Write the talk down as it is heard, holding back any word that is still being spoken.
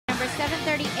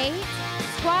738,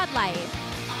 Squad Life.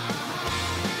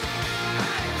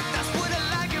 That's what I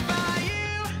like about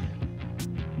you.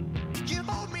 You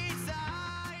hold me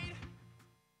tight.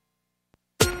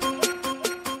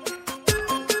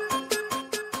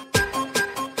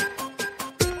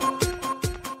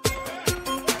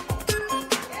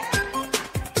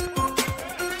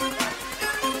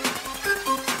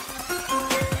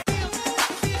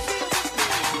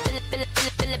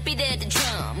 Feel it beat at the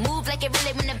drum. Move like it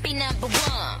really wanna be number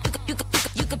one. You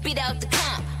could beat out the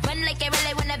comp. Run like it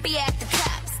really wanna be at the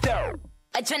top.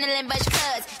 Adrenaline rush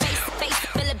cuz face to face,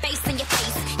 feel the bass in your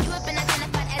face. You have been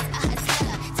identified as a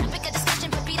hustler. Topic of discussion,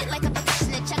 but beat it like a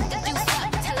professional. Check the juice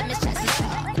up, tell him it's just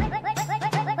love.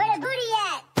 Where the booty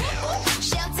at?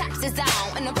 Shell tax is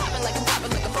on, and I'm popping like a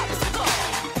popsicle.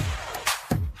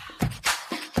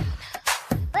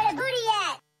 Where the booty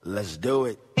at? Let's do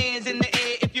it. Hands in the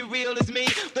air if you're real as me.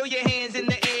 Throw your hands in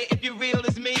the air if you're real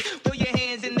as me. Throw your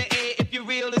hands in the air if you're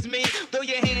real as me. Throw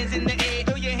your hands in the air.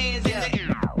 Throw your hands in the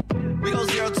air. We go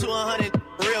 0 to 100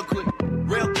 real quick,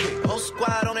 real quick. Whole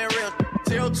squad on that real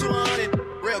 0 to 100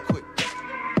 real quick,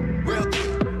 real quick,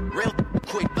 real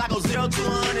quick. I go 0 to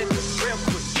 100 real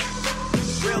quick,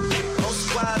 real quick. Whole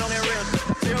squad on that real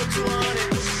 0 to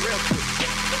 100 real quick,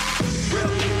 real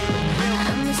quick, real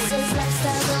quick. This is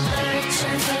lifestyle of the rich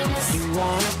and famous. You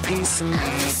want a piece of me?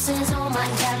 This is, oh my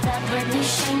God, that Britney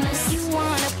Shameless. You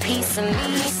want a piece of me?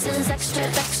 This is extra,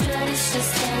 extra, it's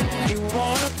just in. You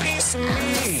want a piece of me?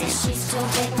 She's too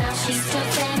big, now she's too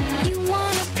thin. You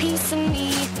want a piece of me?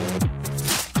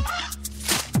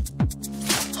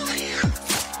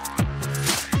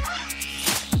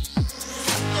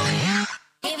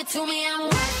 Give it to me, I'm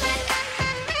worth it.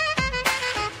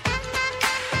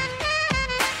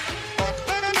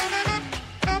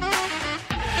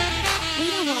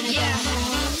 Yeah.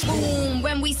 Boom,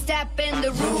 when we step in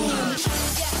the room.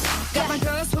 Got my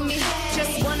girls with me,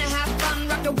 just wanna have fun,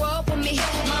 rock the world with me.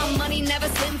 My money never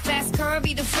slim, fast,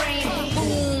 curvy the frame.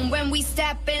 Boom, when we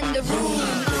step in the room.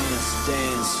 Dance,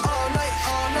 dance.